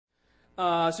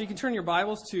So you can turn your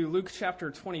Bibles to Luke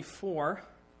chapter 24.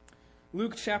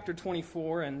 Luke chapter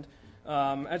 24, and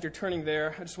as you're turning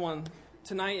there, I'm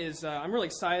really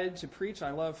excited to preach.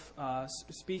 I love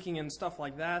speaking and stuff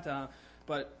like that,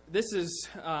 but this is,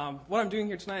 what I'm doing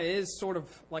here tonight is sort of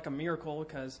like a miracle,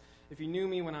 because if you knew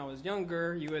me when I was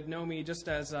younger, you would know me just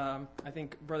as, I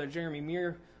think Brother Jeremy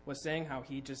Muir was saying, how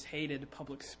he just hated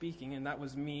public speaking, and that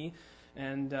was me.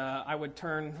 And I would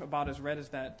turn about as red as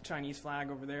that Chinese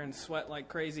flag over there and sweat like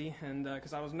crazy, and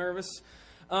because I was nervous.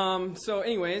 But I'm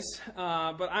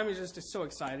just so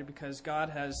excited because God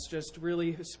has just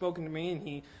really spoken to me, and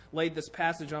He laid this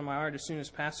passage on my heart as soon as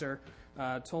Pastor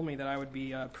told me that I would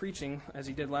be preaching, as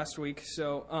he did last week.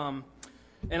 And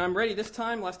I'm ready this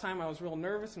time. Last time I was real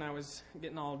nervous, and I was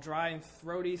getting all dry and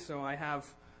throaty, so I have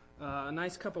a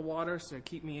nice cup of water to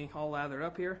keep me all lathered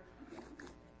up here.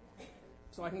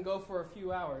 So I can go for a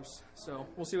few hours. So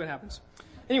we'll see what happens.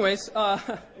 Anyways,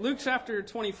 Luke chapter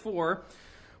 24.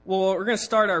 Well, we're going to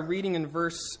start our reading in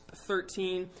verse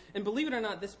 13. And believe it or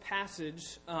not, this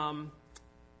passage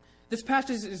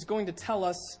is going to tell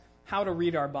us how to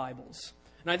read our Bibles.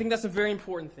 And I think that's a very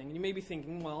important thing. And you may be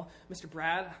thinking, well, Mr.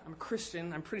 Brad, I'm a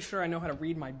Christian. I'm pretty sure I know how to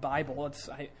read my Bible.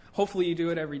 Hopefully you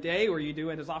do it every day, or you do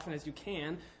it as often as you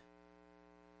can.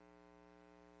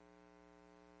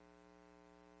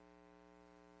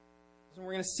 And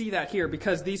we're going to see that here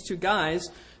because these two guys,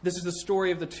 this is the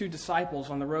story of the two disciples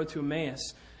on the road to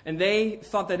Emmaus. And they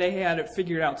thought that they had it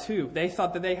figured out too. They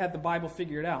thought that they had the Bible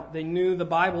figured out. They knew the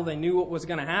Bible. They knew what was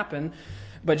going to happen.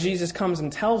 But Jesus comes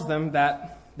and tells them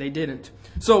that they didn't.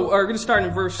 So we're going to start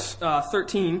in verse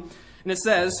 13. And it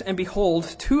says, "And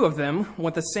behold, two of them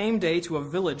went the same day to a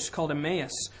village called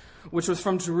Emmaus, which was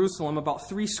from Jerusalem about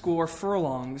 80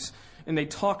 furlongs. And they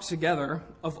talked together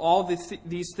of all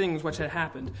these things which had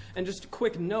happened." And just a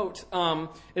quick note,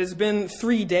 it has been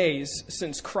 3 days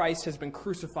since Christ has been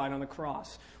crucified on the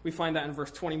cross. We find that in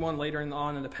verse 21 later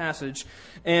on in the passage.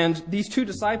 And these two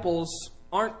disciples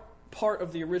aren't part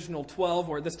of the original 12,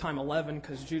 or at this time 11,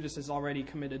 because Judas has already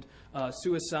committed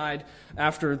suicide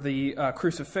after the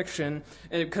crucifixion.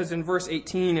 Because in verse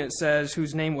 18 it says,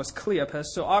 whose name was Cleopas.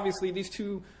 So obviously these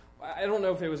two, I don't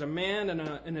know if it was a man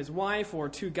and his wife or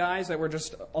two guys that were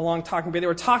just along talking, but they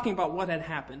were talking about what had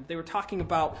happened. They were talking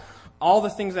about all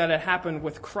the things that had happened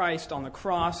with Christ on the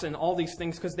cross and all these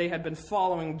things because they had been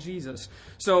following Jesus.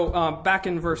 So back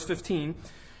in verse 15,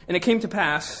 "And it came to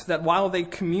pass that while they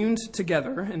communed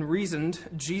together and reasoned,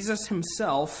 Jesus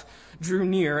himself drew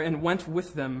near and went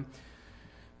with them.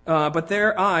 But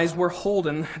their eyes were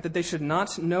holden that they should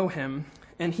not know him.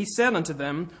 And he said unto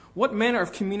them, What manner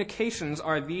of communications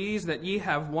are these that ye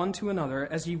have one to another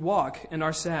as ye walk and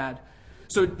are sad?"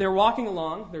 So they're walking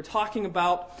along. They're talking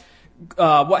about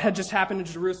what had just happened in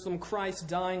Jerusalem, Christ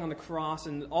dying on the cross,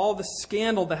 and all the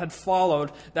scandal that had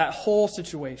followed that whole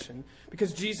situation.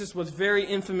 Because Jesus was very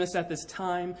infamous at this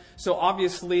time. So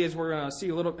obviously, as we're going to see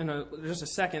a little in just a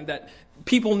second, that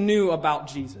people knew about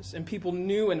Jesus. And people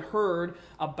knew and heard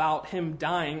about him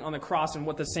dying on the cross and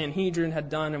what the Sanhedrin had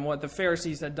done and what the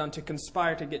Pharisees had done to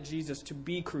conspire to get Jesus to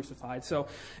be crucified. So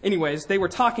anyways, they were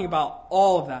talking about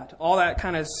all of that. All that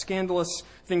kind of scandalous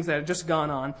things that had just gone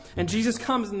on. And Jesus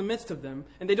comes in the midst of them.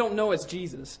 And they don't know it's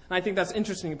Jesus. And I think that's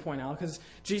interesting to point out. Because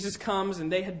Jesus comes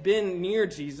and they had been near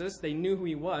Jesus. They knew who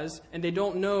he was. And they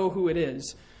don't know who it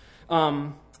is.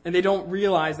 And they don't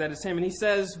realize that it's him. And he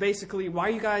says, basically, why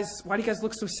do you guys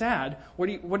look so sad? What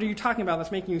are you talking about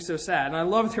that's making you so sad? And I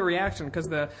love their reaction because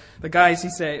the guys, he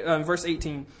say, verse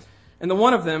 18, "And the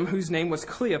one of them, whose name was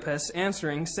Cleopas,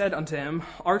 answering, said unto him,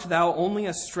 Art thou only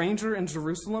a stranger in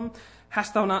Jerusalem?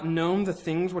 Hast thou not known the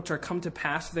things which are come to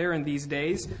pass there in these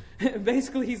days?"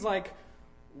 Basically, he's like,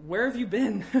 where have you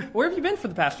been? Where have you been for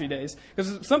the past few days?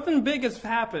 Because something big has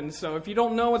happened. So if you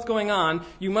don't know what's going on,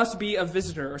 you must be a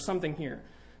visitor or something here.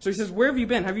 So he says, where have you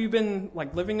been? Have you been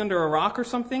like living under a rock or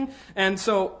something? And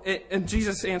so and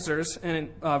Jesus answers in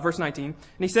verse 19, "And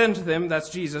he said unto them," that's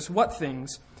Jesus, "What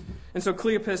things?" And so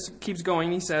Cleopas keeps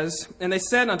going. He says, "And they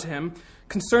said unto him,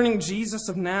 Concerning Jesus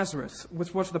of Nazareth,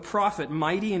 which was the prophet,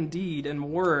 mighty in deed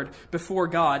and word before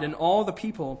God and all the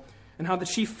people, and how the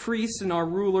chief priests and our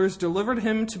rulers delivered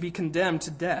him to be condemned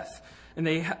to death, and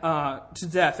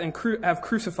have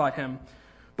crucified him.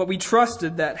 But we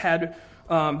trusted that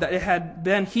it had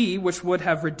been he which would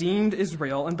have redeemed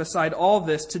Israel, and beside all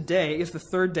this, today is the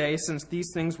 3rd day since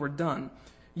these things were done.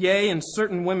 Yea, and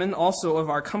certain women also of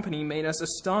our company made us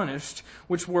astonished,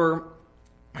 which were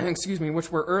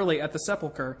early at the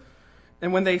sepulchre.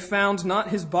 And when they found not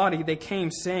his body, they came,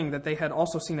 saying that they had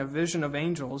also seen a vision of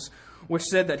angels, which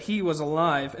said that he was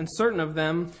alive. And certain of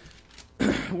them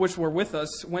which were with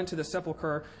us went to the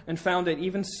sepulchre and found it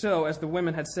even so as the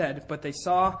women had said, but they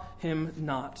saw him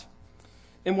not.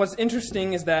 And what's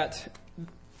interesting is that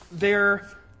their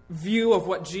view of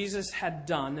what Jesus had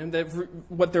done and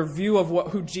what their view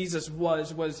of who Jesus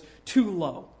was too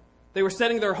low. They were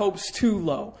setting their hopes too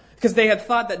low because they had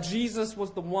thought that Jesus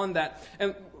was the one that...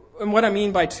 And what I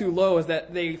mean by too low is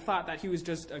that they thought that he was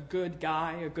just a good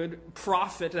guy, a good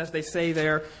prophet, as they say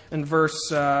there in verse,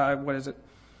 verse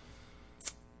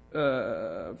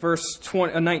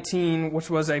 19,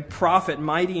 which was a prophet,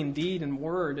 mighty in deed and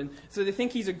word. And so they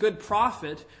think he's a good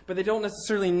prophet, but they don't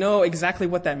necessarily know exactly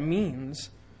what that means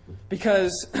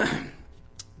because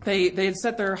they had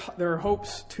set their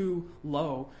hopes too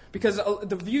low. Because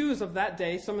the views of that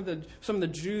day, some of the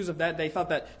Jews of that day thought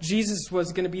that Jesus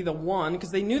was going to be the one, because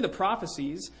they knew the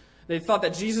prophecies. They thought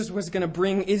that Jesus was going to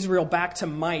bring Israel back to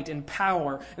might and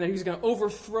power, and that he was going to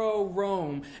overthrow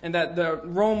Rome, and that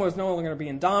Rome was no longer going to be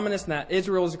indominus, and that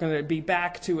Israel was going to be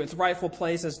back to its rightful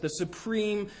place as the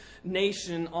supreme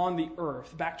nation on the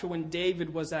earth, back to when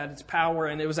David was at its power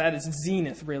and it was at its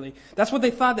zenith, really. That's what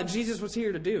they thought that Jesus was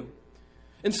here to do.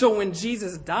 And so when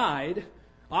Jesus died,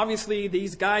 obviously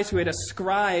these guys who had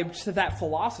ascribed to that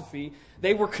philosophy,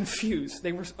 they were confused.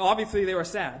 They were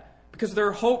sad because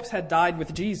their hopes had died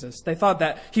with Jesus. They thought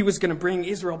that he was going to bring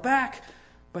Israel back,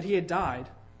 but he had died.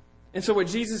 And so what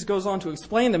Jesus goes on to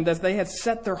explain them is they had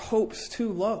set their hopes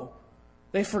too low.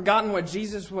 They'd forgotten what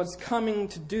Jesus was coming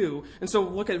to do. And so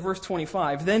look at verse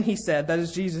 25. Then he said, that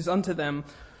is Jesus, unto them,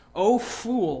 O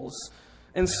fools,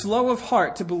 and slow of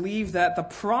heart to believe that the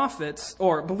prophets,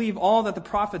 or believe all that the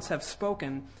prophets have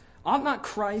spoken. Ought not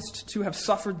Christ to have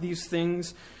suffered these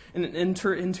things and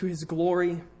enter into his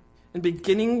glory? And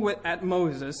beginning at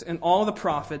Moses and all the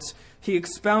prophets, he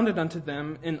expounded unto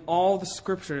them in all the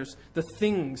scriptures the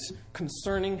things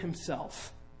concerning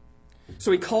himself.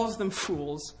 So he calls them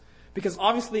fools because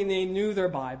obviously they knew their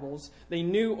Bibles. They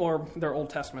knew, or their Old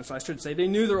Testaments, I should say. They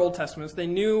knew their Old Testaments. They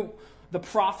knew the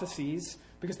prophecies,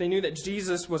 because they knew that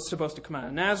Jesus was supposed to come out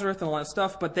of Nazareth and all that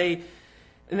stuff, but they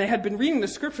had been reading the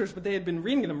scriptures, but they had been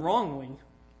reading them wrongly.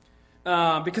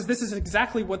 Because this is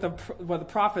exactly what the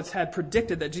prophets had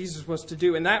predicted that Jesus was to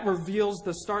do, and that reveals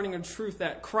the starting of truth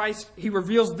that Christ, he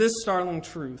reveals this startling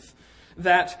truth,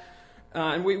 that,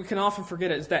 and we can often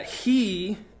forget it, is that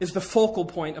he is the focal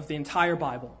point of the entire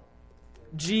Bible.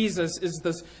 Jesus is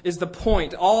the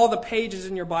point. All the pages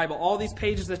in your Bible, all these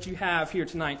pages that you have here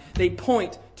tonight, they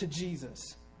point to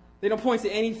Jesus. They don't point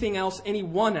to anything else,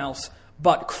 anyone else,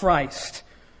 but Christ.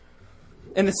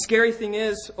 And the scary thing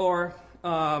is,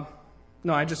 I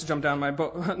just jumped down my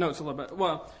notes a little bit.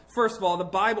 Well, first of all, the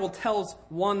Bible tells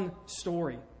one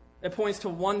story. It points to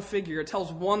one figure. It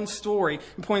tells one story.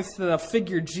 It points to the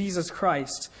figure Jesus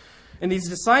Christ. And these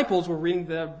disciples were reading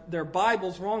their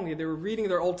Bibles wrongly. They were reading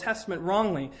their Old Testament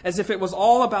wrongly, as if it was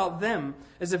all about them,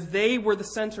 as if they were the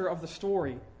center of the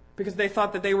story, because they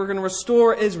thought that they were going to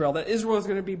restore Israel, that Israel was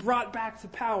going to be brought back to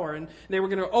power, and they were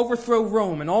going to overthrow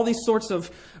Rome, and all these sorts of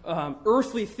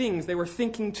earthly things. They were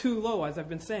thinking too low, as I've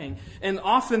been saying. And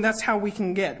often that's how we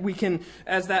can get. We can,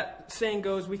 as that saying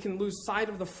goes, we can lose sight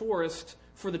of the forest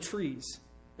for the trees.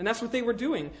 And that's what they were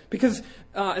doing. Because,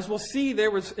 as we'll see,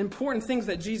 there was important things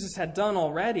that Jesus had done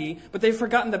already, but they've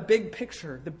forgotten the big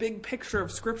picture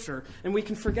of Scripture. And we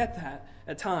can forget that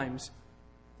at times.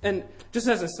 And just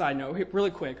as a side note,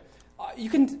 really quick, you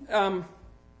can...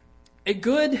 a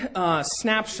good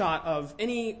snapshot of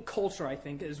any culture, I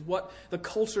think, is what the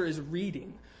culture is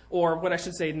reading. Or what I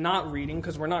should say, not reading,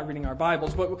 because we're not reading our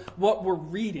Bibles, but what we're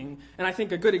reading. And I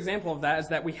think a good example of that is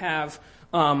that we have...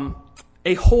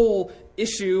 a whole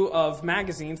issue of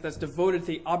magazines that's devoted to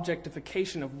the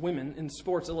objectification of women in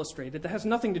Sports Illustrated that has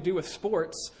nothing to do with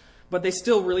sports, but they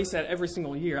still release that every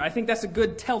single year. I think that's a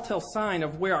good telltale sign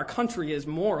of where our country is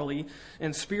morally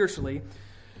and spiritually.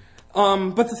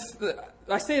 But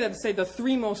I say that to say the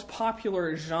three most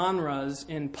popular genres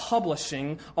in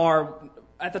publishing are...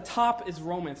 At the top is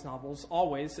romance novels,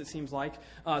 always, it seems like.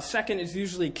 Second is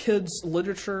usually kids'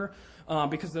 literature,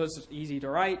 because those are easy to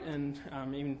write. And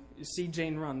even you see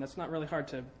Jane Run, that's not really hard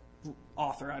to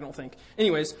author, I don't think.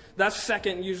 Anyways, that's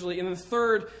second usually. And the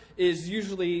third is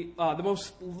usually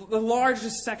the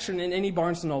largest section in any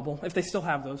Barnes & Noble, if they still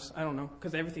have those. I don't know,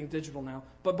 because everything's digital now.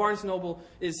 But Barnes & Noble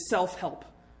is self-help.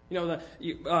 The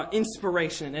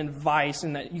inspiration and advice,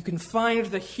 and that you can find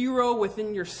the hero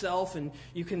within yourself, and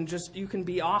you can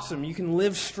be awesome. You can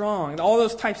live strong, and all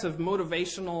those types of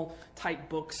motivational type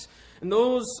books. And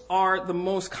those are the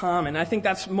most common. I think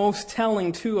that's most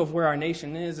telling too of where our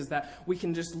nation is that we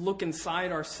can just look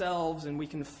inside ourselves and we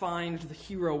can find the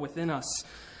hero within us.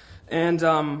 And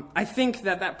I think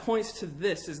that points to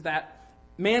this, is that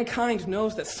mankind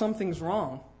knows that something's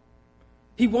wrong.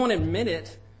 He won't admit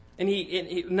it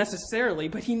necessarily,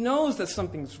 but he knows that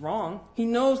something's wrong. He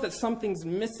knows that something's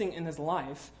missing in his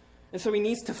life. And so he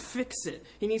needs to fix it.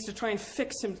 He needs to try and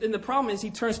fix him. And the problem is he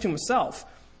turns to himself.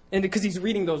 And because he's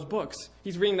reading those books.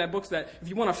 He's reading that book that if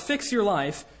you want to fix your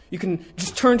life, you can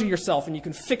just turn to yourself and you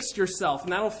can fix yourself.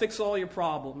 And that'll fix all your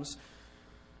problems.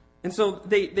 And so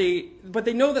but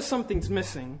they know that something's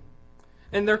missing.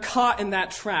 And they're caught in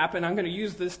that trap. And I'm going to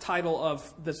use this title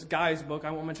of this guy's book.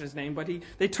 I won't mention his name. But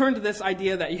they turn to this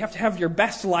idea that you have to have your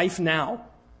best life now.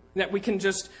 That we can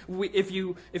if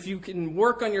you can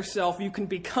work on yourself, you can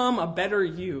become a better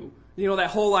you. You know, that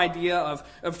whole idea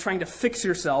of trying to fix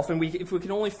yourself. And if we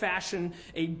can only fashion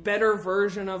a better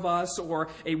version of us, or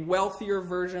a wealthier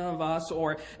version of us,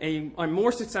 or a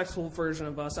more successful version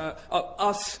of us,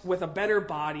 us with a better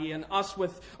body, and us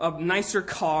with a nicer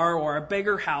car, or a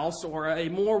bigger house, or a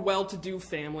more well-to-do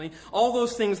family, all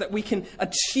those things that we can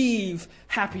achieve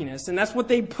happiness. And that's what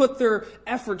they put their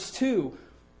efforts to.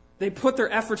 They put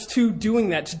their efforts to doing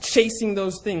that, to chasing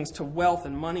those things, to wealth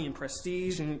and money and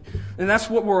prestige. And that's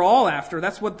what we're all after.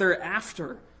 That's what they're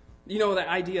after. You know, that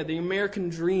idea, the American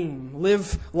dream,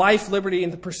 live life, liberty,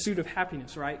 and the pursuit of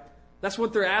happiness, right? That's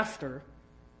what they're after.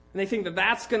 And they think that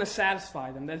that's going to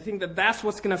satisfy them. They think that that's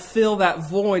what's going to fill that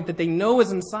void that they know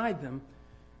is inside them.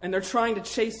 And they're trying to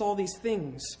chase all these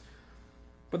things.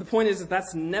 But the point is that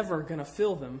that's never going to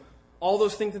fill them. All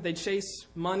those things that they chase,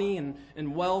 money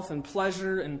and wealth and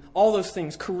pleasure and all those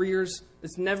things, careers,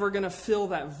 it's never going to fill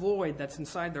that void that's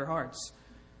inside their hearts.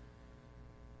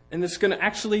 And that's going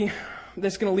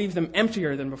to leave them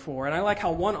emptier than before. And I like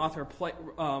how one author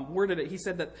worded it. He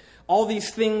said that all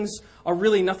these things are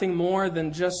really nothing more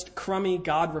than just crummy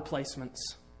God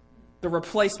replacements. The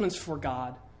replacements for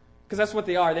God. Because that's what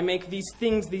they are. They make these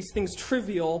things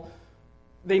trivial.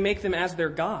 They make them as their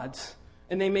gods.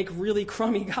 And they make really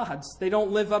crummy gods. They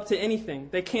don't live up to anything.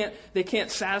 They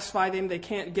can't satisfy them. They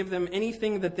can't give them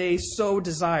anything that they so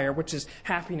desire, which is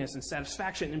happiness and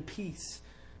satisfaction and peace.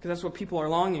 Because that's what people are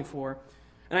longing for.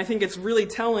 And I think it's really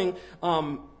telling.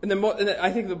 I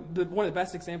think one of the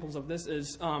best examples of this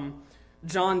is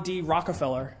John D.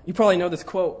 Rockefeller. You probably know this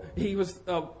quote. He was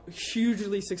a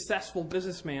hugely successful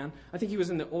businessman. I think he was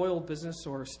in the oil business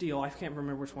or steel. I can't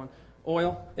remember which one.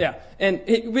 Oil? Yeah. And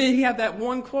he had that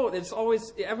one quote.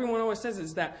 Everyone always says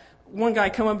is that one guy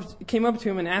came up to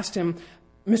him and asked him,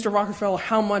 Mr. Rockefeller,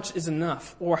 how much is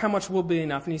enough? Or how much will be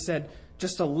enough? And he said,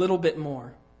 just a little bit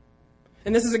more.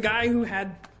 And this is a guy who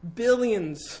had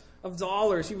billions of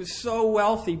dollars. He was so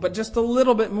wealthy, but just a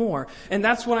little bit more. And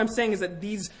that's what I'm saying is that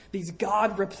these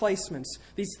God replacements,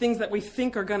 these things that we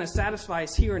think are going to satisfy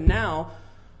us here and now,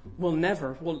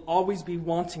 will always be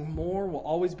wanting more, will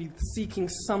always be seeking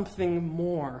something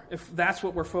more, if that's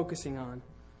what we're focusing on.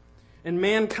 And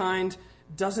mankind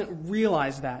doesn't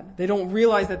realize that. They don't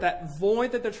realize that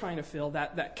void that they're trying to fill,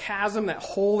 that chasm, that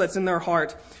hole that's in their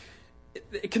heart,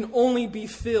 it can only be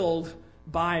filled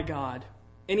by God.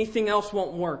 Anything else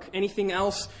won't work. Anything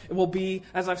else will be,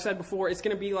 as I've said before, it's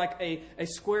going to be like a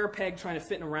square peg trying to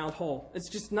fit in a round hole. It's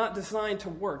just not designed to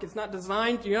work.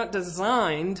 You're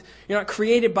not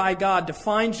created by God to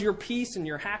find your peace and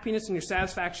your happiness and your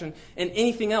satisfaction in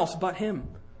anything else but Him.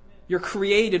 You're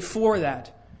created for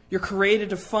that. You're created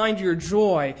to find your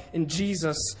joy in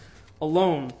Jesus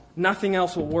alone. Nothing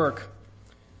else will work.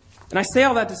 And I say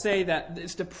all that to say that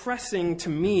it's depressing to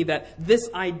me that this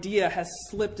idea has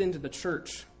slipped into the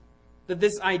church. That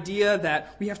this idea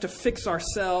that we have to fix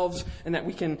ourselves and that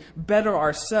we can better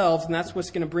ourselves and that's what's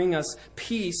going to bring us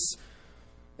peace.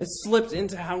 It's slipped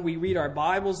into how we read our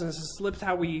Bibles and it's slipped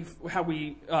how we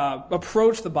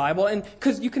approach the Bible. And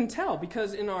because you can tell,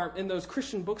 because in those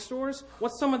Christian bookstores,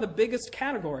 what's some of the biggest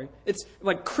category? It's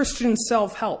like Christian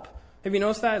self-help. Have you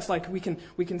noticed that? It's like we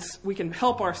can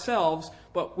help ourselves,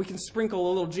 but we can sprinkle a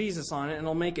little Jesus on it and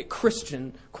it'll make it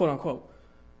Christian, quote unquote.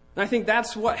 And I think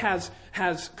that's what has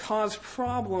caused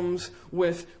problems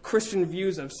with Christian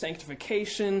views of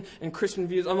sanctification and Christian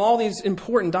views of all these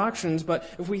important doctrines. But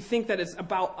if we think that it's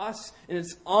about us and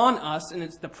it's on us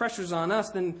and the pressure's on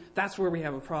us, then that's where we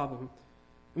have a problem.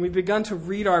 And we've begun to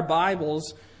read our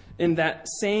Bibles in that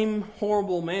same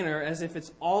horrible manner as if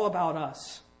it's all about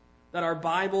us. That our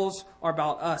Bibles are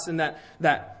about us and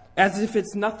that as if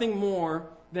it's nothing more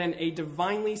than a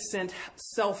divinely sent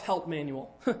self-help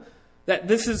manual. That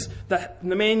this is the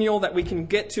manual that we can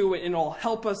get to and it'll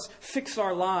help us fix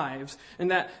our lives.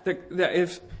 And that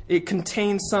if it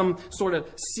contains some sort of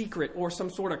secret or some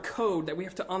sort of code that we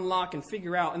have to unlock and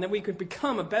figure out, and then we could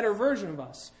become a better version of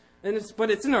us.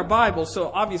 But it's in our Bible, so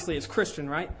obviously it's Christian,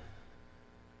 right?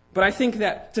 But I think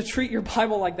that to treat your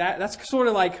Bible like that, that's sort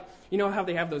of like, you know how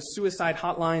they have those suicide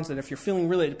hotlines that if you're feeling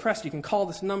really depressed, you can call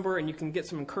this number and you can get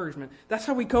some encouragement. That's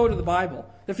how we go to the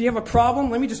Bible. If you have a problem,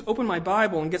 let me just open my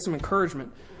Bible and get some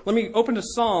encouragement. Let me open to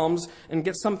Psalms and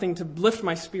get something to lift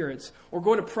my spirits. Or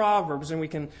go to Proverbs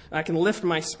and I can lift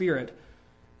my spirit.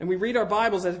 And we read our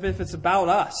Bibles as if it's about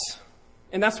us.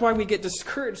 And that's why we get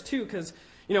discouraged too, because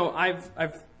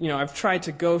I've tried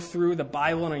to go through the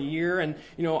Bible in a year, and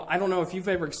I don't know if you've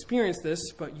ever experienced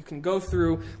this, but you can go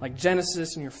through like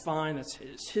Genesis and you're fine. That's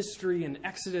his history, and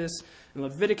Exodus and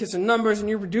Leviticus and Numbers, and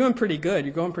you're doing pretty good.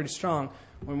 You're going pretty strong.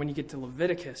 When you get to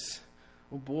Leviticus,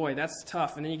 oh boy, that's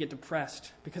tough. And then you get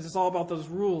depressed because it's all about those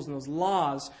rules and those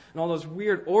laws and all those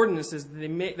weird ordinances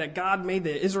that God made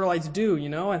the Israelites do,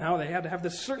 and how they had to have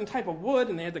this certain type of wood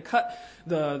and they had to cut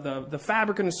the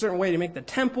fabric in a certain way to make the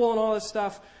temple and all this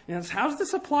stuff. And how does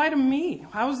this apply to me?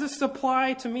 How does this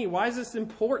apply to me? Why is this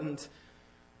important?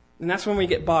 And that's when we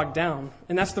get bogged down.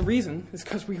 And that's the reason, is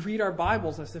because we read our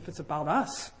Bibles as if it's about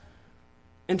us.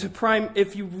 And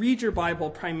if you read your Bible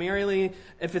primarily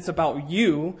if it's about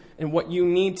you and what you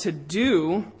need to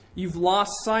do, you've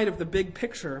lost sight of the big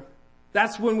picture.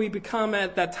 That's when we become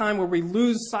at that time where we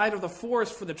lose sight of the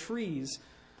forest for the trees,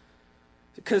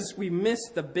 because we miss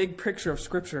the big picture of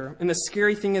Scripture. And the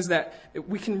scary thing is that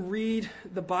we can read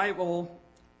the Bible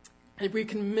and we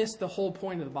can miss the whole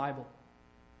point of the Bible.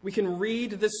 We can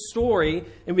read this story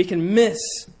and we can miss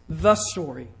the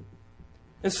story.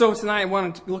 And so tonight I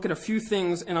want to look at a few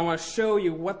things, and I want to show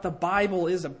you what the Bible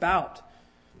is about.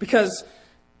 Because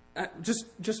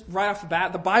just right off the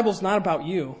bat, the Bible's not about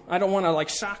you. I don't want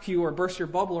to shock you or burst your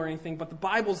bubble or anything, but the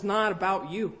Bible's not about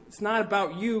you. It's not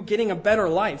about you getting a better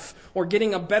life or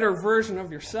getting a better version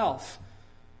of yourself.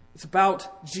 It's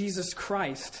about Jesus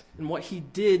Christ and what He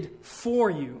did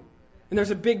for you. And there's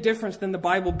a big difference than the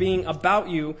Bible being about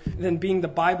you than being the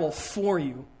Bible for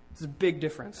you. It's a big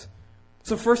difference.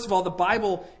 So first of all, the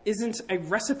Bible isn't a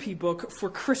recipe book for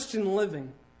Christian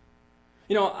living.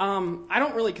 I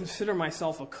don't really consider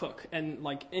myself a cook in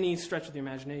any stretch of the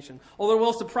imagination. Although it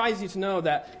will surprise you to know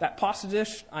that pasta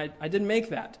dish, I did make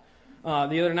that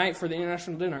the other night for the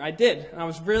international dinner. I did. And I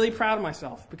was really proud of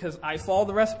myself because I followed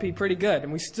the recipe pretty good,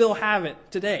 and we still have it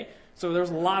today. So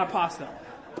there's a lot of pasta.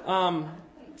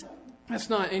 That's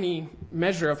not any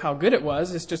measure of how good it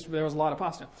was. It's just there was a lot of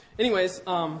pasta. Anyways,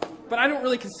 but I don't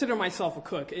really consider myself a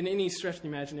cook in any stretch of the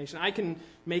imagination. I can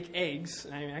make eggs.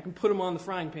 I can put them on the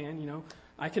frying pan,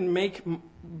 I can make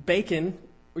bacon.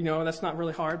 That's not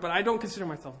really hard. But I don't consider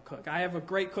myself a cook. I have a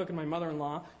great cook in my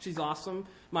mother-in-law. She's awesome.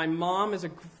 My mom is a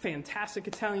fantastic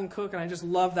Italian cook, and I just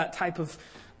love that type of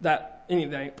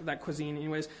that cuisine.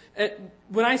 Anyways,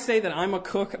 when I say that I'm a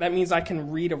cook, that means I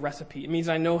can read a recipe. It means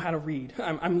I know how to read.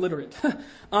 I'm literate.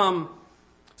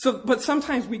 But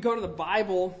sometimes we go to the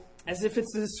Bible as if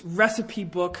it's this recipe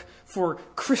book for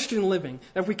Christian living.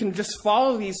 That if we can just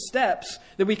follow these steps,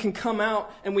 that we can come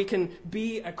out and we can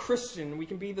be a Christian. We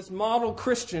can be this model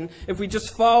Christian if we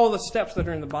just follow the steps that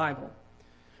are in the Bible.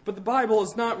 But the Bible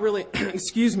is not really,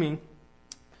 the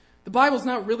Bible's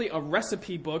not really a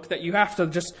recipe book that you have to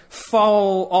just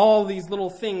follow all these little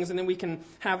things and then we can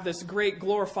have this great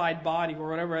glorified body or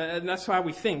whatever. And that's how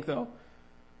we think, though.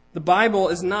 The Bible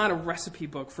is not a recipe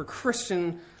book for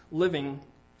Christian living.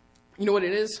 You know what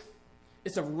it is?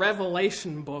 It's a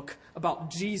revelation book about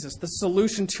Jesus, the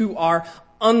solution to our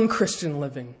unchristian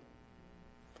living.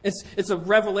 It's a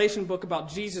revelation book about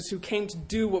Jesus who came to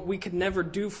do what we could never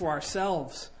do for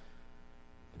ourselves.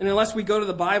 And unless we go to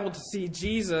the Bible to see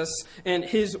Jesus and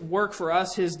His work for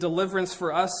us, His deliverance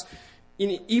for us,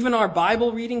 even our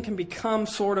Bible reading can become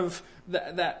sort of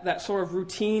that sort of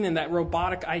routine and that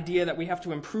robotic idea that we have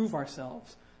to improve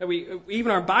ourselves. Even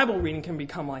our Bible reading can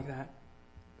become like that.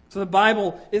 So the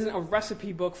Bible isn't a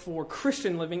recipe book for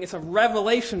Christian living. It's a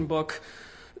revelation book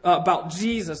about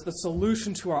Jesus, the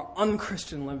solution to our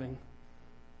unchristian living.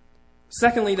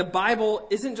 Secondly, the Bible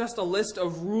isn't just a list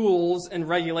of rules and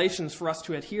regulations for us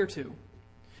to adhere to.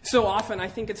 So often, I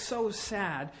think it's so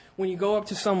sad when you go up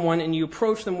to someone and you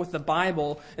approach them with the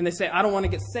Bible and they say, I don't want to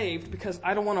get saved because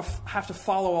I don't want to have to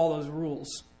follow all those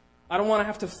rules. I don't want to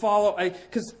have to follow,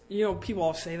 because, people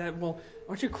all say that, well,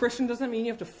 aren't you a Christian? Doesn't that mean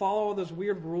you have to follow all those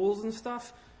weird rules and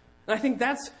stuff? And I think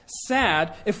that's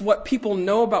sad if what people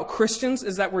know about Christians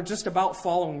is that we're just about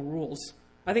following rules.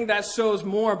 I think that shows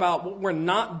more about what we're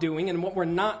not doing and what we're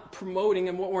not promoting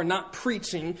and what we're not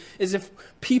preaching is if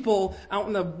people out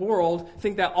in the world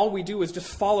think that all we do is just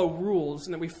follow rules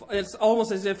and that it's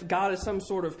almost as if God is some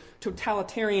sort of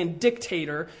totalitarian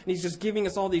dictator and He's just giving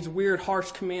us all these weird,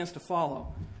 harsh commands to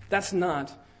follow. That's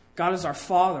not God is our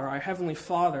Father, our Heavenly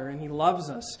Father, and He loves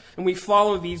us. And we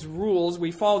follow these rules,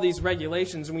 we follow these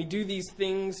regulations, and we do these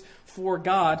things for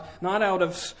God, not out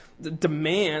of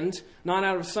demand, not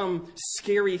out of some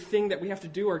scary thing that we have to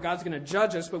do or God's going to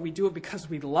judge us, but we do it because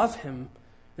we love Him.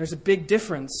 There's a big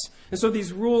difference. And so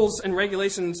these rules and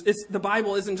regulations, the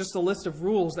Bible isn't just a list of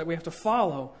rules that we have to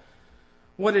follow.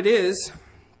 What it is,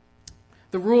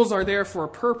 the rules are there for a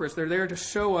purpose. They're there to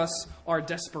show us our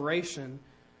desperation.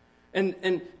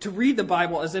 And to read the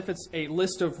Bible as if it's a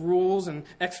list of rules and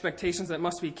expectations that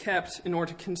must be kept in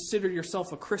order to consider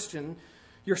yourself a Christian,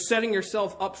 you're setting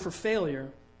yourself up for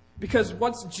failure. Because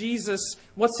what's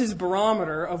His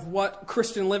barometer of what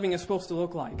Christian living is supposed to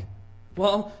look like?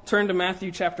 Well, turn to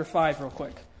Matthew chapter 5 real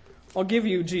quick. I'll give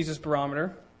you Jesus'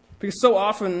 barometer, because so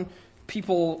often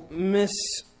people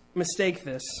mistake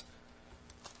this.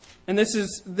 And this,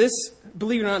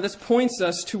 believe it or not, this points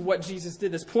us to what Jesus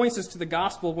did. This points us to the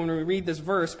gospel when we read this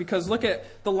verse, because look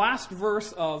at the last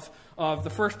verse of the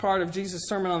first part of Jesus'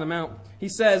 Sermon on the Mount. He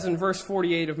says in verse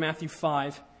 48 of Matthew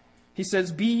 5, he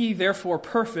says, "Be ye therefore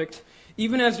perfect,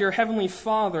 even as your heavenly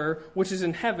Father, which is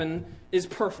in heaven, is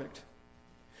perfect."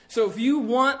 So if you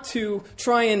want to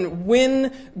try and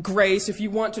win grace, if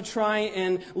you want to try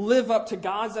and live up to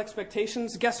God's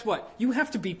expectations, guess what? You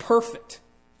have to be perfect.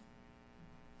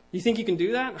 You think you can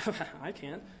do that? I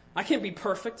can't. I can't be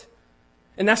perfect.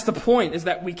 And that's the point, is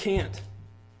that we can't.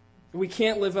 We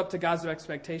can't live up to God's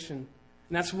expectation.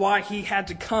 And that's why He had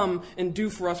to come and do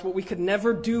for us what we could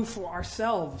never do for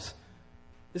ourselves.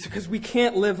 It's because we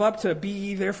can't live up to be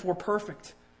ye therefore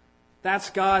perfect. That's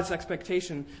God's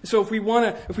expectation. So if we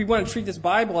want to treat this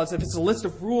Bible as if it's a list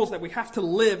of rules that we have to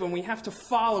live and we have to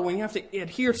follow and we have to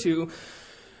adhere to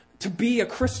be a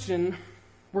Christian,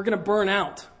 we're going to burn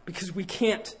out, because we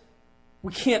can't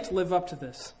live up to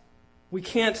this. We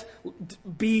can't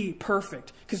be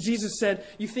perfect. Because Jesus said,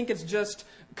 you think it's just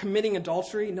committing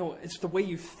adultery? No, it's the way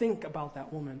you think about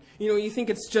that woman. You think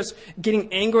it's just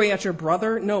getting angry at your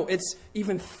brother? No, it's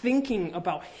even thinking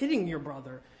about hitting your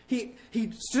brother. He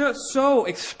just so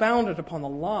expounded upon the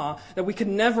law that we could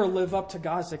never live up to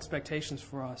God's expectations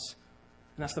for us.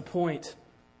 And that's the point.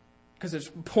 Because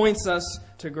it points us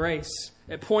to grace.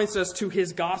 It points us to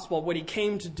His gospel, what He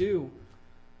came to do.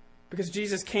 Because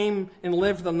Jesus came and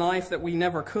lived the life that we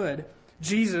never could.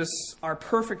 Jesus, our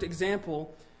perfect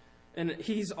example, and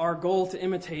He's our goal to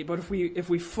imitate. But if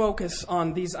we focus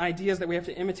on these ideas that we have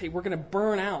to imitate, we're going to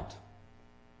burn out.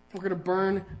 We're going to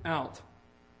burn out.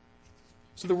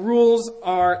 So the rules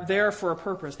are there for a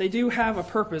purpose. They do have a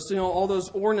purpose. All those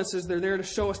ordinances, they're there to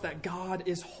show us that God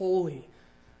is holy.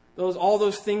 All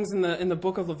those things in the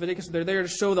book of Leviticus, they're there to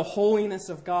show the holiness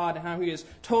of God and how He is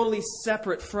totally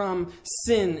separate from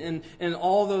sin and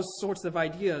all those sorts of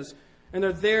ideas. And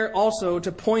they're there also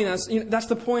to point us. That's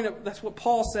the point. That's what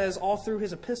Paul says all through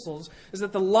his epistles, is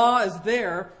that the law is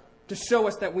there to show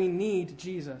us that we need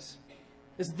Jesus.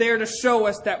 It's there to show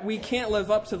us that we can't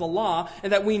live up to the law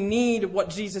and that we need what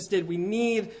Jesus did. We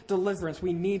need deliverance.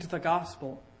 We need the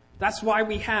gospel. That's why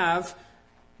we have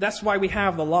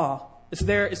the law. It's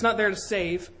there. It's not there to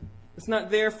save. It's not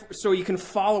there so you can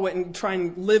follow it and try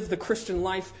and live the Christian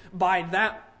life by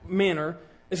that manner.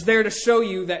 It's there to show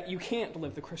you that you can't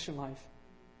live the Christian life.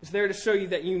 It's there to show you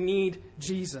that you need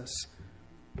Jesus.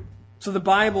 So the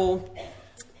Bible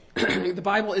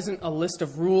isn't a list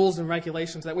of rules and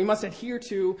regulations that we must adhere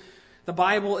to. The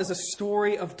Bible is a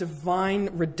story of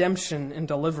divine redemption and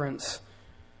deliverance.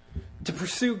 To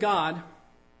pursue God,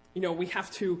 we have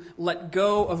to let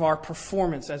go of our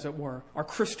performance, as it were, our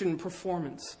Christian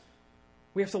performance.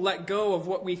 We have to let go of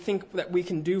what we think that we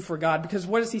can do for God. Because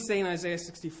what does He say in Isaiah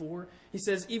 64? He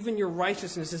says, even your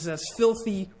righteousness is as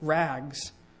filthy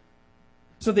rags.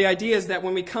 So the idea is that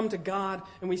when we come to God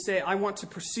and we say, I want to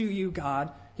pursue you, God,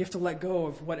 you have to let go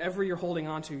of whatever you're holding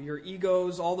on to, your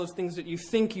egos, all those things that you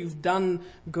think you've done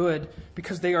good,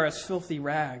 because they are as filthy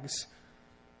rags.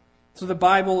 So the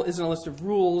Bible isn't a list of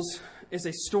rules. It's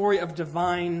a story of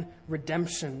divine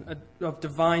redemption, of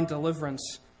divine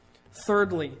deliverance.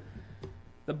 Thirdly,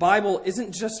 the Bible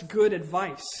isn't just good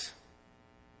advice.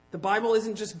 The Bible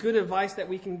isn't just good advice that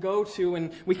we can go to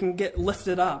and we can get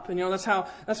lifted up. And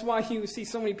that's why you see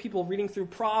so many people reading through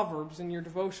Proverbs in your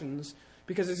devotions,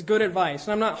 because it's good advice.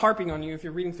 And I'm not harping on you if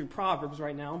you're reading through Proverbs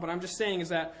right now, but I'm just saying is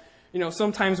that,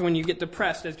 sometimes when you get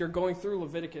depressed as you're going through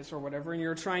Leviticus or whatever, and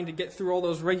you're trying to get through all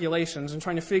those regulations and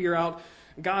trying to figure out,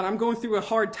 God, I'm going through a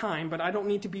hard time, but I don't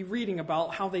need to be reading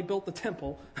about how they built the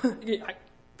temple.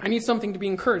 I need something to be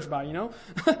encouraged by,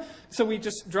 So we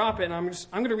just drop it, and I'm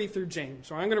going to read through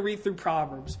James, or I'm going to read through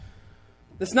Proverbs.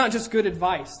 That's not just good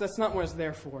advice. That's not what it's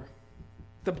there for.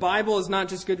 The Bible is not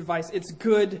just good advice, it's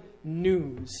good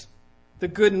news. The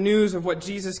good news of what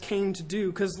Jesus came to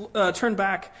do. Because turn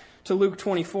back to Luke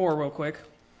 24 real quick.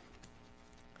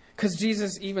 Because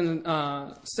Jesus even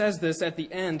says this at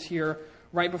the end here,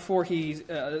 right before he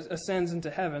ascends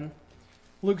into heaven.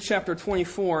 Luke chapter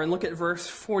 24, and look at verse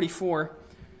 44.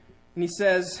 And he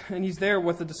says, and he's there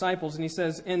with the disciples, and he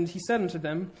says, and he said unto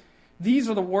them, These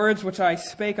are the words which I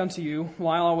spake unto you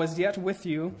while I was yet with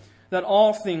you, that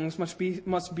all things must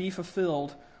be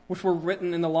fulfilled, which were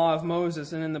written in the law of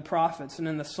Moses and in the prophets and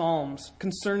in the Psalms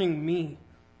concerning me.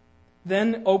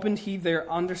 Then opened he their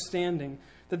understanding,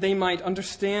 that they might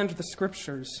understand the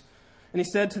Scriptures. And he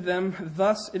said to them,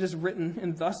 Thus it is written,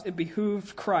 and thus it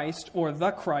behooved Christ, or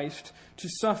the Christ, to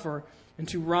suffer and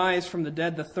to rise from the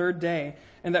dead the third day,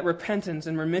 and that repentance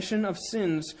and remission of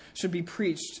sins should be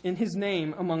preached in his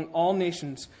name among all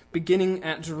nations, beginning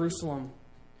at Jerusalem.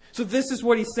 So this is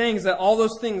what he's saying, is that all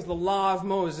those things, the law of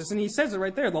Moses, and he says it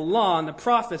right there, the law and the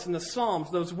prophets and the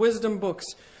Psalms, those wisdom books,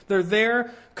 they're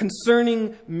there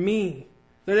concerning me.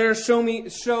 They're there to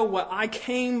show what I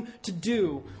came to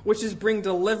do, which is bring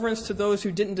deliverance to those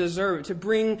who didn't deserve it, to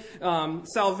bring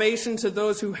salvation to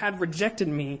those who had rejected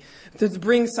me, to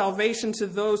bring salvation to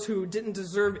those who didn't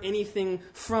deserve anything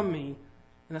from me.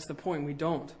 And that's the point, we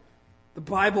don't. The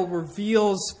Bible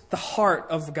reveals the heart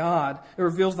of God. It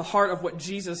reveals the heart of what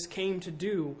Jesus came to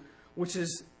do, which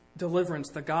is deliverance,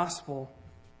 the gospel,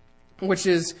 which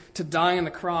is to die on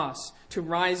the cross, to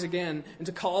rise again, and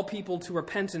to call people to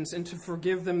repentance and to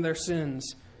forgive them their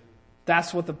sins.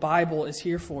 That's what the Bible is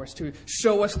here for, is to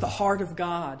show us the heart of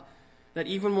God, that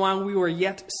even while we were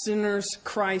yet sinners,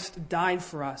 Christ died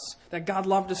for us, that God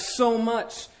loved us so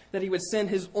much that he would send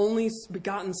his only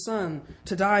begotten Son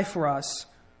to die for us.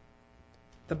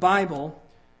 The Bible,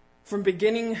 from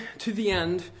beginning to the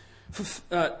end,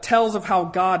 tells of how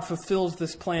God fulfills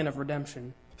this plan of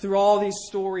redemption. Through all these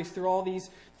stories, through all these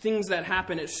things that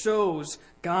happen, it shows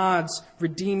God's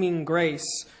redeeming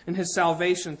grace and his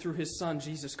salvation through his Son,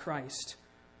 Jesus Christ.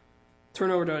 Turn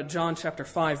over to John chapter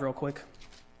 5 real quick.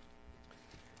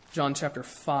 John chapter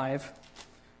 5,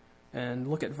 and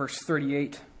look at verse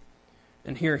 38.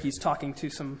 And here he's talking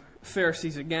to some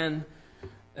Pharisees again,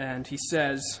 and he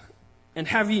says, And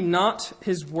have ye not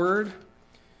his word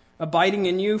abiding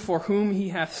in you, for whom he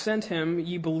hath sent him,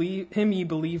 ye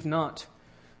believe not.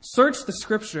 Search the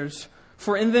Scriptures,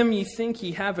 for in them ye think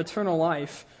ye have eternal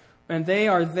life, and they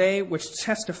are they which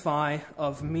testify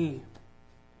of me.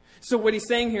 So what he's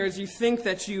saying here is you think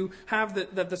that you have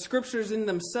that the Scriptures in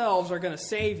themselves are going to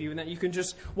save you, and that you can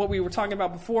just, what we were talking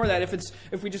about before, that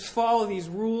if we just follow these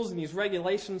rules and these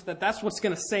regulations, that's what's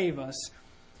going to save us.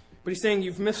 But he's saying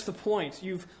you've missed the point.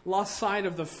 You've lost sight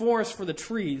of the forest for the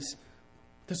trees.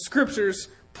 The Scriptures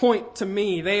point to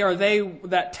me. They are they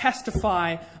that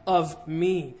testify of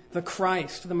me, the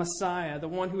Christ, the Messiah, the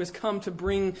one who has come to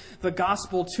bring the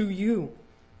gospel to you.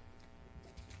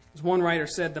 As one writer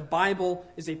said, the Bible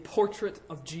is a portrait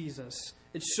of Jesus.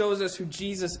 It shows us who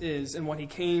Jesus is and what he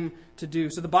came to do.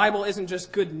 So the Bible isn't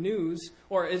just good news,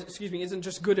 isn't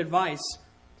just good advice.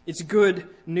 It's good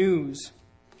news.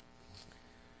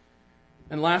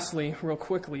 And lastly, real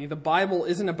quickly, the Bible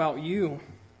isn't about you.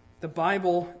 The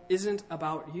Bible isn't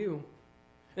about you.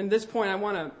 And this point I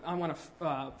want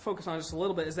to focus on just a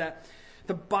little bit, is that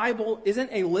the Bible isn't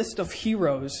a list of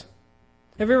heroes.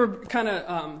 Have you ever kind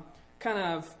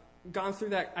of gone through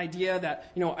that idea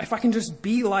that, if I can just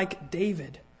be like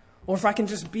David, or if I can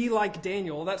just be like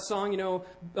Daniel? That song,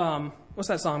 what's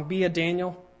that song? Be a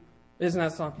Daniel? Isn't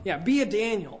that song? Yeah, be a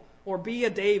Daniel. Or be a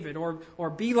David, or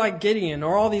be like Gideon,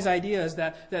 or all these ideas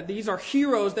that these are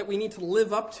heroes that we need to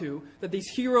live up to, that these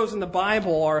heroes in the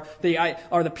Bible are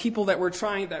the people that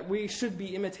that we should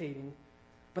be imitating.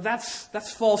 But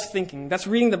that's false thinking. That's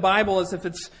reading the Bible as if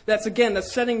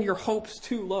that's setting your hopes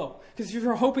too low. Because if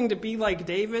you're hoping to be like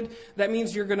David, that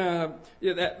means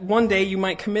that one day you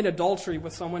might commit adultery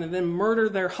with someone and then murder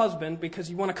their husband because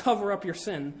you want to cover up your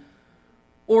sin.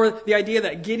 Or the idea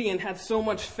that Gideon had so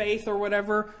much faith or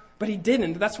whatever, but he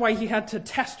didn't. That's why he had to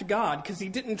test God, because he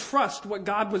didn't trust what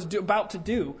God was about to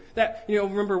do. That,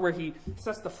 remember where he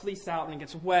sets the fleece out and it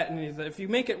gets wet, and he said, if you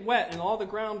make it wet and all the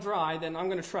ground dry, then I'm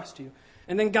going to trust you.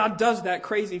 And then God does that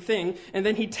crazy thing, and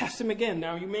then he tests him again.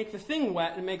 Now you make the thing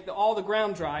wet and make all the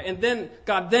ground dry, and then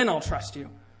I'll trust you.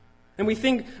 And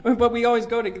we always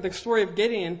go to the story of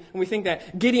Gideon, and we think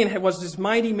that Gideon was this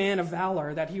mighty man of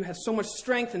valor, that he had so much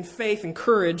strength and faith and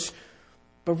courage,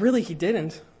 but really he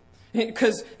didn't.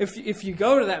 Because if you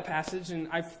go to that passage, and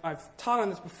I've taught on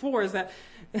this before, is that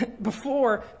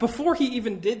before he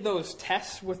even did those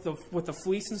tests with the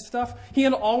fleece and stuff, he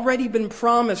had already been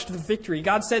promised the victory.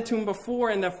 God said to him before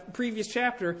in the previous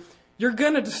chapter, you're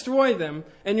going to destroy them,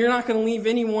 and you're not going to leave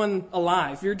anyone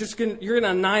alive. You're going to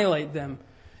annihilate them.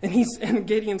 And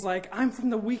Gideon's like, I'm from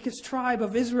the weakest tribe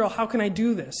of Israel. How can I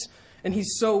do this? And he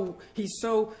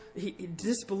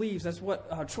disbelieves. That's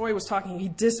what Troy was talking. He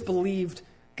disbelieved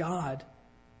God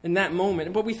in that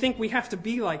moment. But we think we have to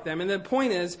be like them. And the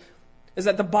point is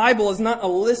that the Bible is not a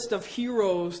list of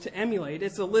heroes to emulate.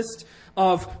 It's a list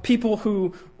of people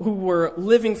who were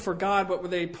living for God, but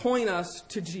they point us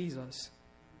to Jesus.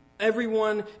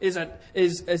 Everyone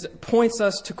points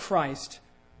us to Christ.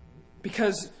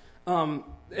 Because, and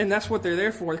that's what they're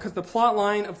there for, because the plot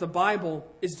line of the Bible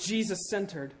is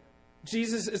Jesus-centered.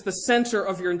 Jesus is the center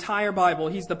of your entire Bible.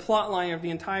 He's the plot line of the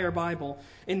entire Bible.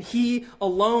 And He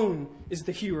alone is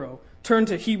the hero. Turn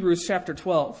to Hebrews chapter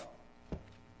 12.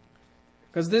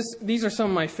 Because these are some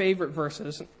of my favorite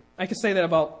verses. I could say that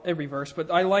about every verse,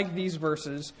 but I like these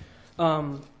verses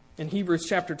in Hebrews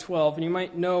chapter 12. And you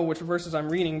might know which verses I'm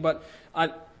reading, but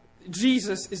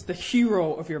Jesus is the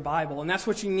hero of your Bible. And that's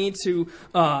what you need to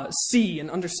see and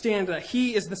understand, that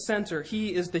He is the center.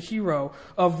 He is the hero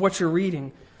of what you're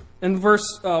reading. In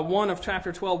verse 1 of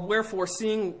chapter 12, wherefore,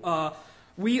 seeing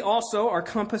we also are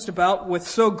compassed about with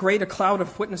so great a cloud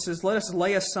of witnesses, let us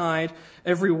lay aside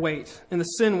every weight and the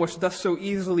sin which doth so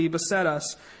easily beset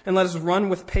us, and let us run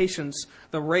with patience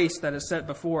the race that is set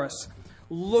before us,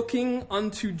 looking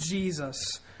unto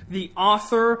Jesus, the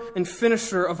author and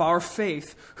finisher of our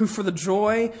faith, who for the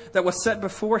joy that was set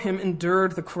before Him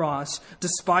endured the cross,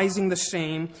 despising the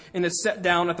shame, and is set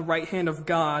down at the right hand of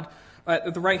God,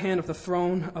 at the right hand of the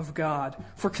throne of God.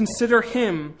 For consider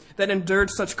Him that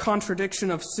endured such contradiction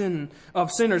of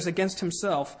sinners against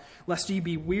Himself, lest ye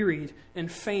be wearied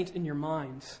and faint in your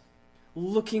minds.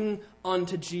 Looking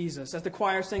unto Jesus. As the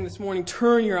choir sang this morning,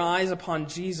 turn your eyes upon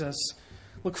Jesus.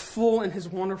 Look full in His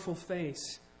wonderful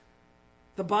face.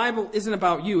 The Bible isn't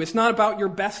about you. It's not about your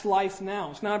best life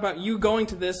now. It's not about you going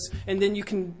to this and then you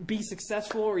can be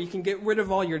successful, or you can get rid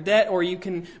of all your debt, or you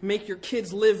can make your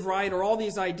kids live right, or all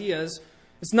these ideas.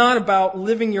 It's not about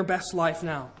living your best life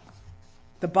now.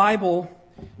 The Bible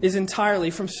is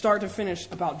entirely, from start to finish,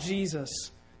 about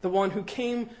Jesus, the one who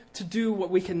came to do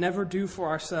what we can never do for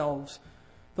ourselves.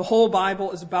 The whole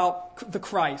Bible is about the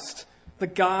Christ, the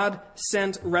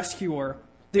God-sent rescuer.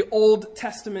 The Old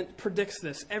Testament predicts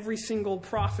this. Every single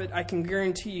prophet, I can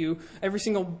guarantee you, every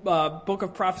single book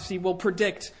of prophecy will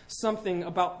predict something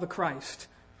about the Christ.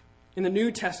 And the New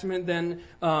Testament then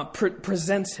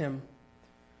presents Him.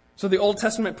 So the Old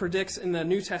Testament predicts and the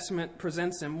New Testament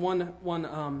presents Him. One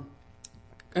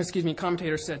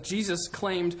commentator said, Jesus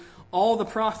claimed all the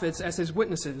prophets as His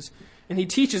witnesses, and He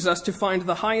teaches us to find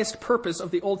the highest purpose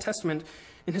of the Old Testament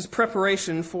in His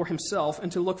preparation for Himself,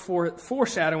 and to look for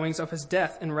foreshadowings of His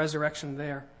death and resurrection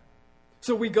there.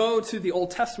 So we go to the Old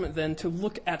Testament then to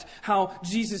look at how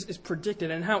Jesus is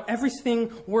predicted and how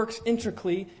everything works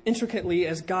intricately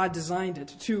as God designed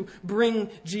it to bring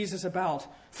Jesus about.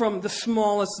 From the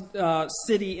smallest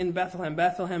city in Bethlehem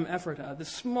Ephratah, the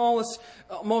smallest,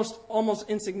 almost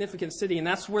insignificant city, and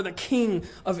that's where the King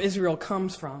of Israel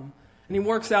comes from. And He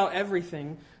works out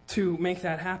everything to make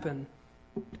that happen.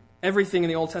 Everything in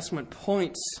the Old Testament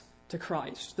points to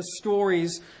Christ. The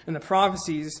stories and the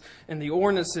prophecies and the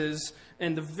ordinances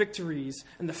and the victories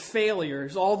and the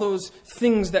failures, all those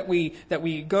things that we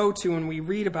go to and we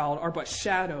read about are but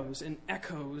shadows and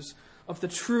echoes of the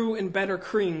true and better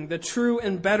King, the true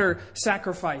and better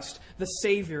sacrifice, the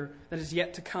Savior that is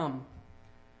yet to come.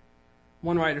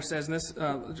 One writer says, and this,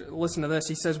 listen to this,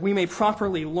 he says, we may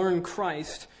properly learn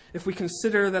Christ if we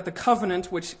consider that the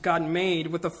covenant which God made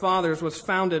with the fathers was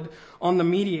founded on the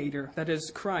mediator, that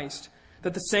is, Christ,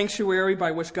 that the sanctuary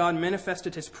by which God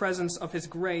manifested His presence of His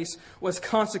grace was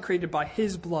consecrated by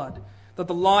His blood, that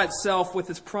the law itself with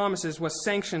its promises was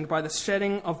sanctioned by the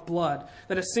shedding of blood,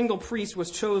 that a single priest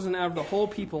was chosen out of the whole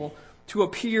people to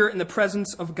appear in the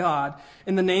presence of God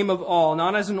in the name of all,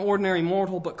 not as an ordinary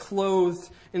mortal, but clothed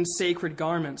in sacred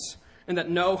garments, and that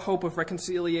no hope of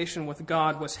reconciliation with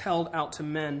God was held out to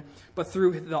men, but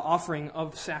through the offering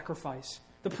of sacrifice.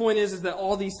 The point is that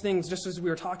all these things, just as we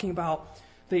were talking about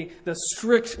the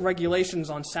strict regulations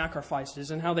on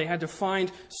sacrifices and how they had to find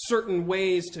certain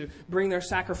ways to bring their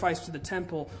sacrifice to the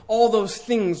temple, all those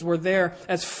things were there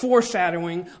as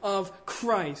foreshadowing of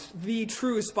Christ, the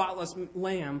true spotless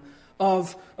Lamb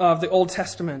of the Old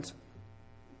Testament.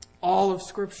 All of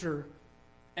Scripture,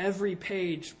 every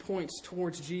page points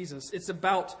towards Jesus. It's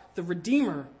about the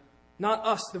Redeemer, not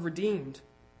us, the redeemed.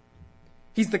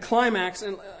 He's the climax,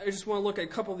 and I just want to look at a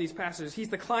couple of these passages. He's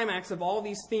the climax of all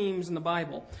these themes in the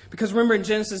Bible. Because remember in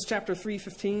Genesis chapter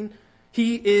 3:15,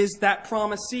 he is that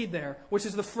promised seed there, which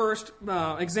is the first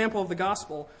example of the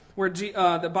gospel, where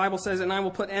the Bible says, "And I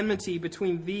will put enmity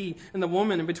between thee and the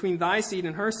woman, and between thy seed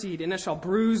and her seed, and it shall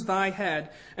bruise thy head,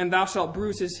 and thou shalt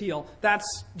bruise his heel."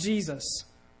 That's Jesus.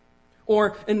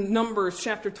 Or in Numbers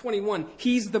chapter 21,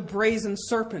 he's the brazen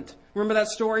serpent. Remember that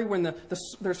story when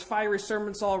there's fiery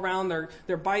serpents all around,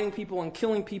 they're biting people and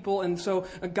killing people, and so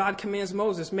God commands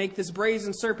Moses, make this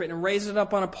brazen serpent and raise it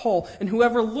up on a pole, and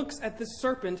whoever looks at this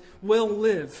serpent will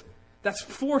live. That's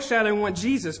foreshadowing what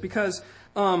Jesus, because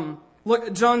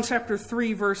look, John chapter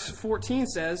 3 verse 14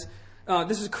 says,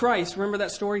 this is Christ. Remember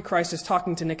that story? Christ is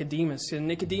talking to Nicodemus, and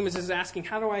Nicodemus is asking,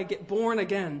 how do I get born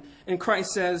again? And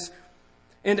Christ says,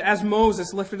 "And as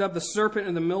Moses lifted up the serpent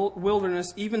in the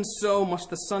wilderness, even so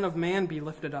must the Son of Man be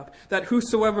lifted up, that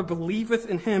whosoever believeth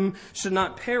in him should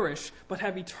not perish, but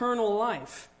have eternal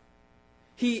life."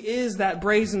 He is that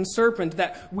brazen serpent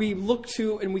that we look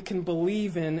to and we can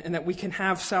believe in, and that we can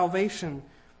have salvation.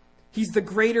 He's the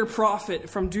greater prophet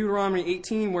from Deuteronomy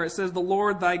 18, where it says, "The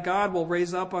Lord thy God will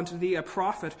raise up unto thee a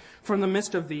prophet from the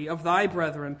midst of thee, of thy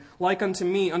brethren, like unto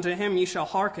me, unto him ye shall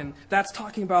hearken." That's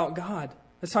talking about God.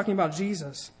 That's talking about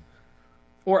Jesus.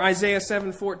 Or Isaiah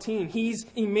 7:14, he's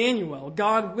Emmanuel,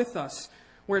 God with us,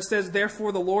 where it says,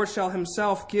 "Therefore the Lord shall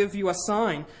himself give you a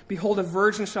sign. Behold, a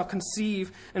virgin shall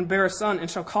conceive and bear a son,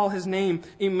 and shall call his name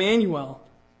Emmanuel."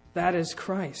 That is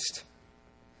Christ.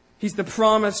 He's the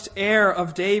promised heir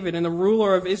of David and the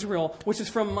ruler of Israel, which is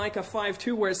from Micah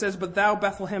 5:2, where it says, "But thou,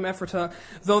 Bethlehem Ephratah,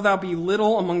 though thou be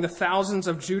little among the thousands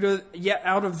of Judah, yet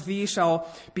out of thee shall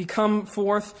come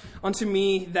forth unto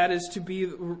me that is to be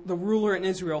the ruler in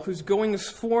Israel, whose goings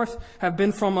forth have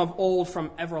been from of old,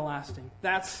 from everlasting."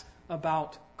 That's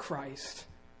about Christ.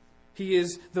 He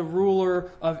is the ruler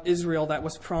of Israel that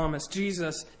was promised.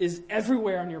 Jesus is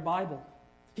everywhere in your Bible.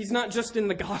 He's not just in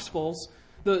the Gospels.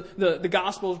 The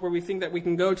Gospels where we think that we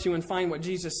can go to and find what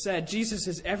Jesus said. Jesus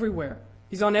is everywhere.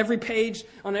 He's on every page,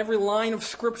 on every line of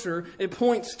Scripture. It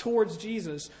points towards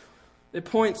Jesus. It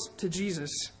points to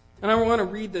Jesus. And I want to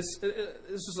read this.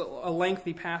 This is a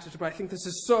lengthy passage, but I think this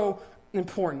is so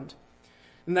important.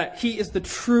 And that he is the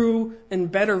true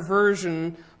and better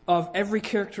version of every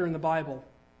character in the Bible.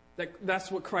 That's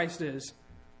what Christ is.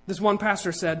 This one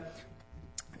pastor said,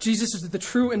 "Jesus is the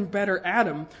true and better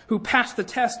Adam, who passed the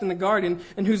test in the garden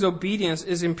and whose obedience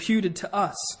is imputed to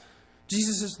us.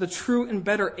 Jesus is the true and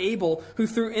better Abel, who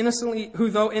though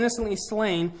innocently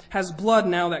slain, has blood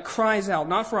now that cries out,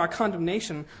 not for our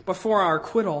condemnation, but for our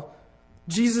acquittal.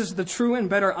 Jesus is the true and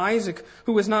better Isaac,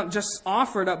 who was not just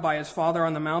offered up by his father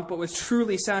on the mount, but was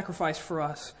truly sacrificed for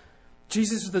us.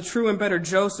 Jesus is the true and better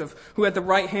Joseph, who at the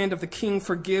right hand of the king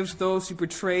forgives those who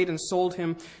betrayed and sold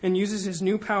him and uses his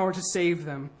new power to save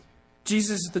them.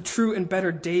 Jesus is the true and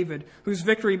better David, whose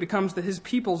victory becomes his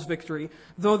people's victory,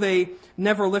 though they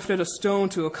never lifted a stone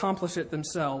to accomplish it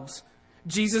themselves.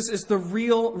 Jesus is the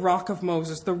real rock of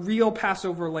Moses, the real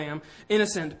Passover lamb,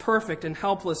 innocent, perfect, and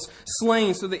helpless,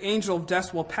 slain so the angel of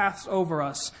death will pass over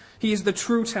us. He is the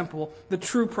true temple, the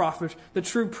true prophet, the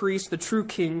true priest, the true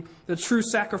king, the true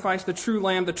sacrifice, the true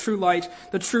lamb, the true light,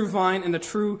 the true vine, and the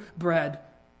true bread."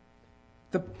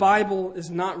 The Bible is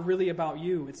not really about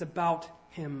you. It's about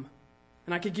him.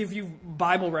 And I could give you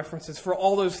Bible references for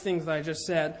all those things that I just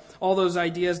said, all those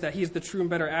ideas that he's the true and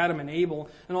better Adam and Abel,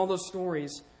 and all those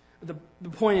stories. The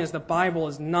point is, the Bible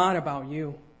is not about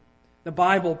you. The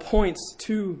Bible points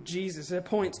to Jesus. It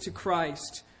points to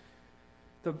Christ.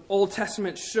 The Old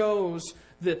Testament shows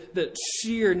the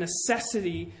sheer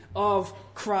necessity of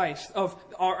Christ, of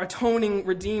our atoning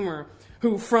Redeemer,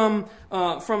 who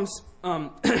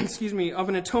of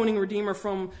an atoning Redeemer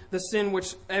from the sin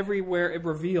which everywhere it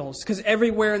reveals. Because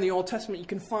everywhere in the Old Testament you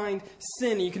can find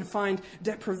sin, you can find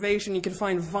deprivation, you can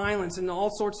find violence, and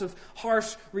all sorts of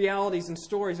harsh realities and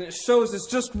stories. And it shows us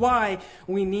just why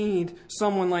we need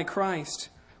someone like Christ.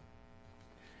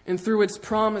 And through its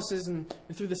promises and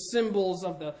through the symbols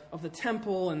of the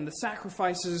temple and the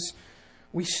sacrifices,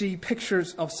 we see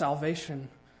pictures of salvation.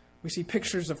 We see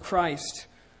pictures of Christ.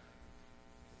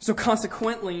 So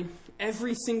consequently,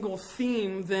 every single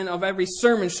theme then of every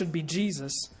sermon should be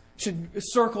Jesus. Should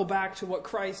circle back to what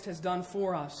Christ has done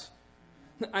for us.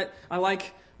 I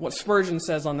like what Spurgeon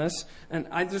says on this, and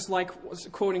I just like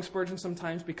quoting Spurgeon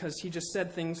sometimes because he just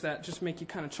said things that just make you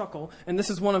kind of chuckle. And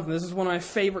this is one of them. This is one of my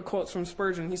favorite quotes from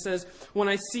Spurgeon. He says, "When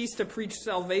I cease to preach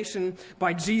salvation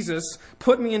by Jesus,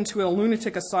 put me into a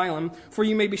lunatic asylum, for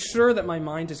you may be sure that my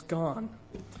mind is gone."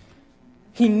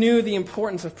 He knew the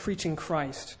importance of preaching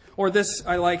Christ. Or this,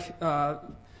 I like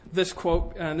this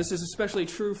quote, and this is especially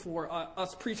true for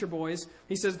us preacher boys.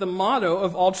 He says, the motto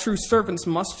of all true servants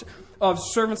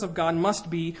of God must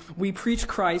be, we preach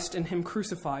Christ and him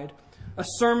crucified. A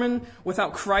sermon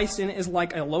without Christ in it is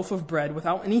like a loaf of bread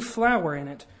without any flour in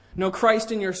it. No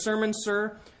Christ in your sermon,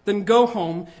 sir? Then go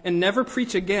home and never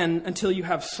preach again until you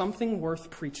have something worth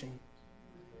preaching.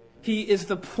 He is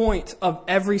the point of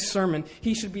every sermon.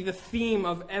 He should be the theme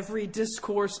of every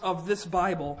discourse of this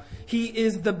Bible. He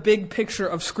is the big picture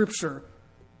of Scripture.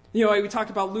 You know, we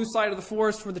talked about lose sight of the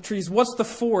forest for the trees. What's the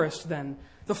forest then?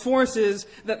 The forest is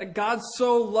that God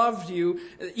so loved you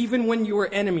even when you were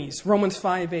enemies, Romans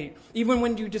 5:8. Even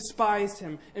when you despised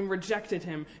him and rejected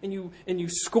him and you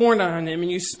scorned on him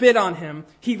and you spit on him,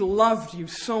 he loved you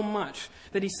so much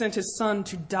that he sent his son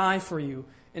to die for you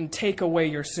and take away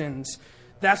your sins.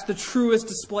 That's the truest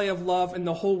display of love in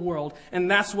the whole world, and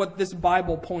that's what this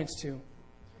Bible points to.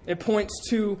 It points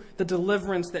to the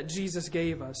deliverance that Jesus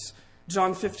gave us.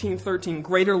 John 15:13,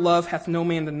 greater love hath no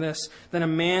man than this, than a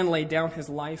man lay down his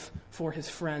life for his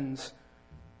friends.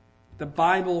 The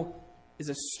Bible is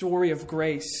a story of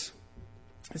grace.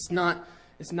 It's not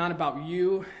about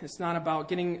you. It's not about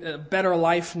getting a better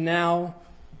life now.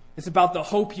 It's about the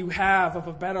hope you have of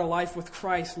a better life with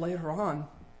Christ later on.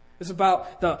 It's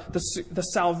about the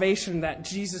salvation that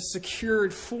Jesus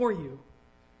secured for you.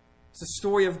 It's a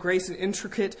story of grace, an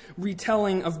intricate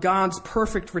retelling of God's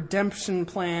perfect redemption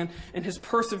plan and his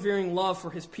persevering love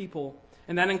for his people.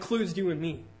 And that includes you and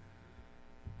me.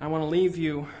 I want to leave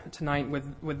you tonight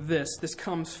with this. This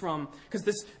comes from, because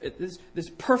this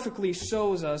perfectly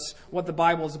shows us what the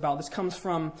Bible is about. This comes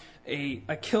from a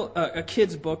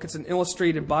kid's book. It's an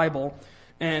illustrated Bible,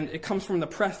 and it comes from the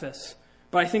preface.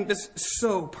 But I think this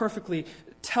so perfectly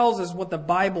tells us what the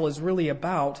Bible is really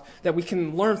about, that we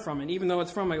can learn from it, even though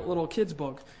it's from a little kid's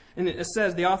book. And it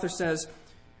says, the author says,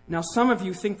 now some of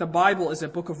you think the Bible is a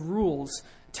book of rules,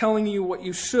 telling you what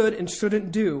you should and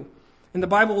shouldn't do. And the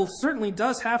Bible certainly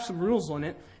does have some rules in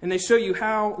it, and they show you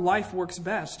how life works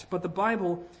best. But the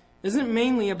Bible isn't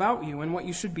mainly about you and what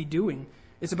you should be doing.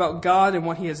 It's about God and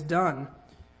what he has done.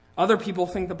 Other people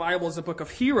think the Bible is a book of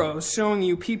heroes, showing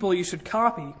you people you should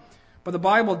copy. But the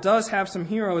Bible does have some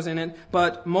heroes in it,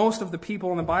 but most of the people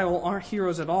in the Bible aren't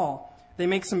heroes at all. They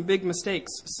make some big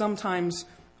mistakes, sometimes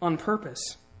on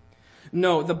purpose.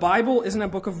 No, the Bible isn't a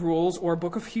book of rules or a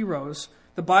book of heroes.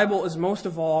 The Bible is most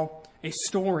of all a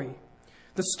story.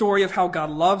 The story of how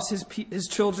God loves his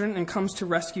children and comes to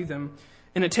rescue them.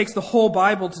 And it takes the whole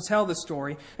Bible to tell the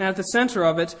story. And at the center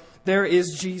of it, there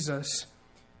is Jesus.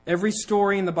 Every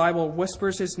story in the Bible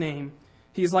whispers his name.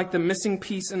 He is like the missing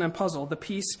piece in a puzzle, the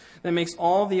piece that makes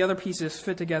all the other pieces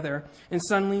fit together. And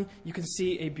suddenly, you can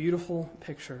see a beautiful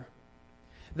picture.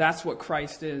 That's what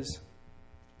Christ is.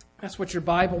 That's what your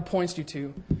Bible points you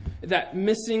to. That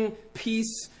missing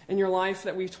piece in your life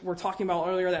that we were talking about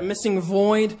earlier, that missing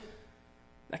void,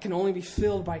 that can only be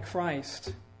filled by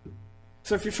Christ.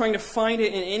 So if you're trying to find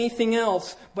it in anything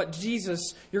else but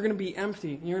Jesus, you're going to be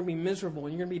empty, you're going to be miserable,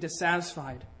 you're going to be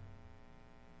dissatisfied.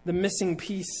 The missing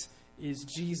piece is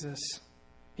Jesus.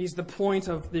 He's the point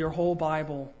of your whole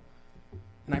Bible.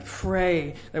 And I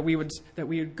pray that we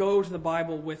would go to the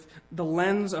Bible with the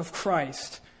lens of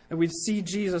Christ, that we'd see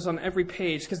Jesus on every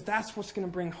page, because that's what's going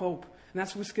to bring hope, and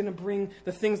that's what's going to bring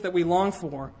the things that we long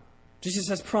for. Jesus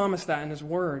has promised that in his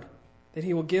word, that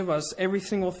he will give us every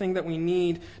single thing that we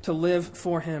need to live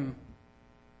for him.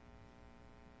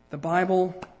 The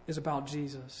Bible is about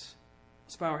Jesus.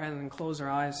 Let's bow our heads and close our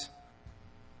eyes.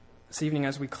 This evening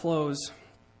as we close,